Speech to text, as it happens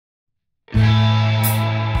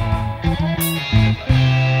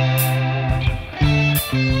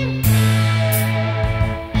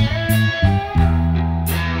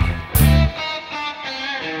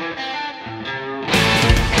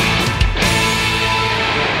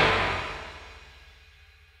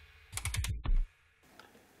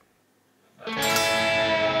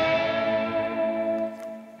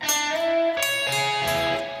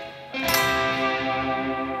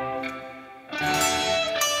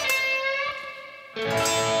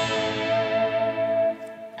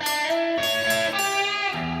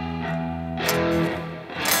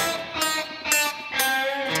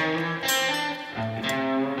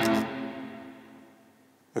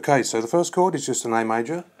Okay, so the first chord is just an A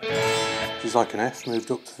major, which is like an F moved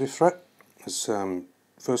up to the 5th fret. It's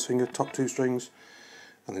first finger, top 2 strings,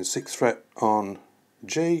 and then 6th fret on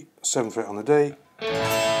G, 7th fret on the D.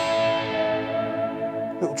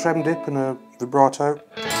 Little trem dip and a vibrato.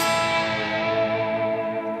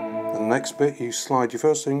 And the next bit, you slide your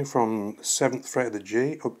first finger from the 7th fret of the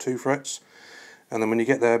G up 2 frets, and then when you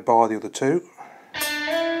get there, bar the other 2.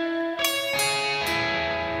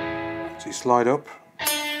 So you slide up,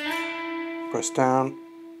 press down,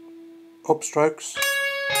 up strokes,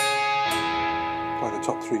 play the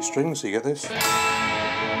top 3 strings so you get this.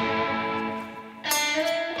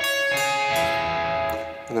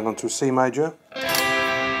 And then onto a C major, with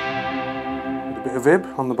a bit of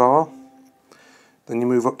vib on the bar. Then you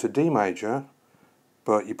move up to D major,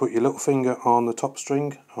 but you put your little finger on the top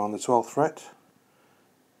string on the 12th fret,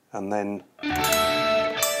 and then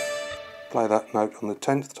play that note on the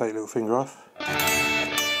 10th, take your little finger off,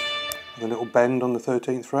 and a little bend on the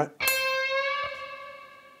 13th fret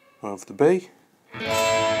of the B.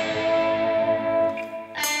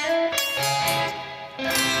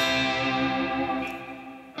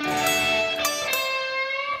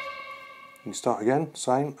 You start again,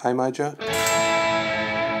 same, A major,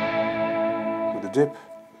 with a dip,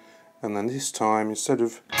 and then this time, instead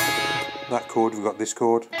of that chord, we've got this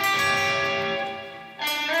chord.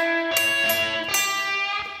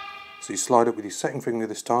 So you slide up with your second finger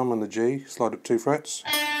this time on the G, slide up 2 frets,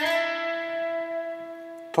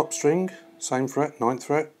 top string, same fret, 9th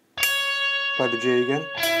fret, play the G again,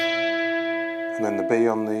 and then the B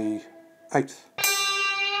on the 8th,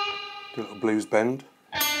 do a little blues bend.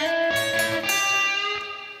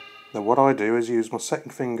 Now what I do is use my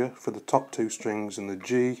second finger for the top 2 strings, and the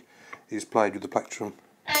G is played with the plectrum.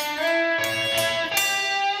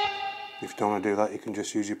 If you don't want to do that, you can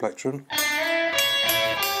just use your plectrum.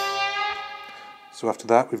 So after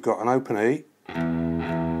that we've got an open E.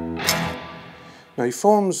 Now he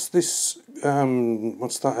forms this, an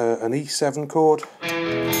E7 chord,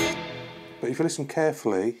 but if you listen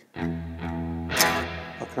carefully,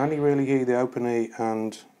 I can only really hear the open E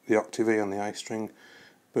and the octave E on the A string.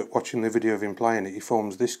 But watching the video of him playing it, he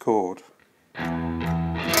forms this chord, and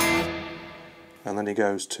then he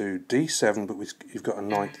goes to D7, but you've got a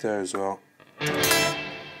 9th there as well.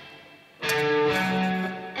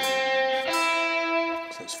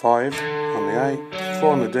 So it's 5 on the A, 4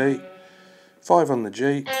 on the D, 5 on the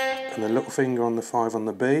G, and a little finger on the 5 on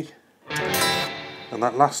the B. And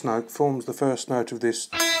that last note forms the first note of this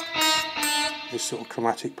sort of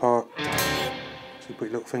chromatic part. So you put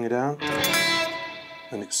your little finger down,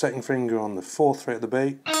 and it's second finger on the 4th fret of the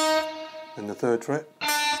B, and the 3rd fret,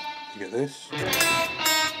 you get this.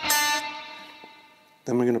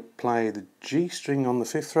 Then we're going to play the G string on the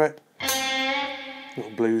 5th fret,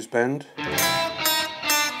 little blues bend,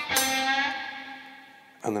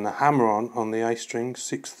 and then a hammer on the A string,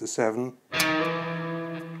 6th to 7,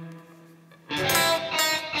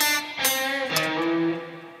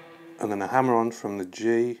 and then a hammer on from the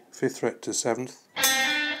G, 5th fret to 7th,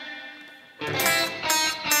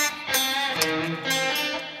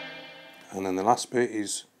 and then the last bit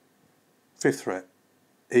is 5th fret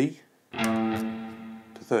E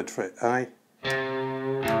to 3rd fret A,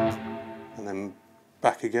 and then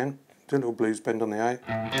back again, do a little blues bend on the A,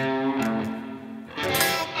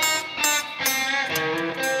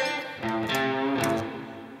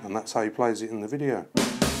 and that's how he plays it in the video.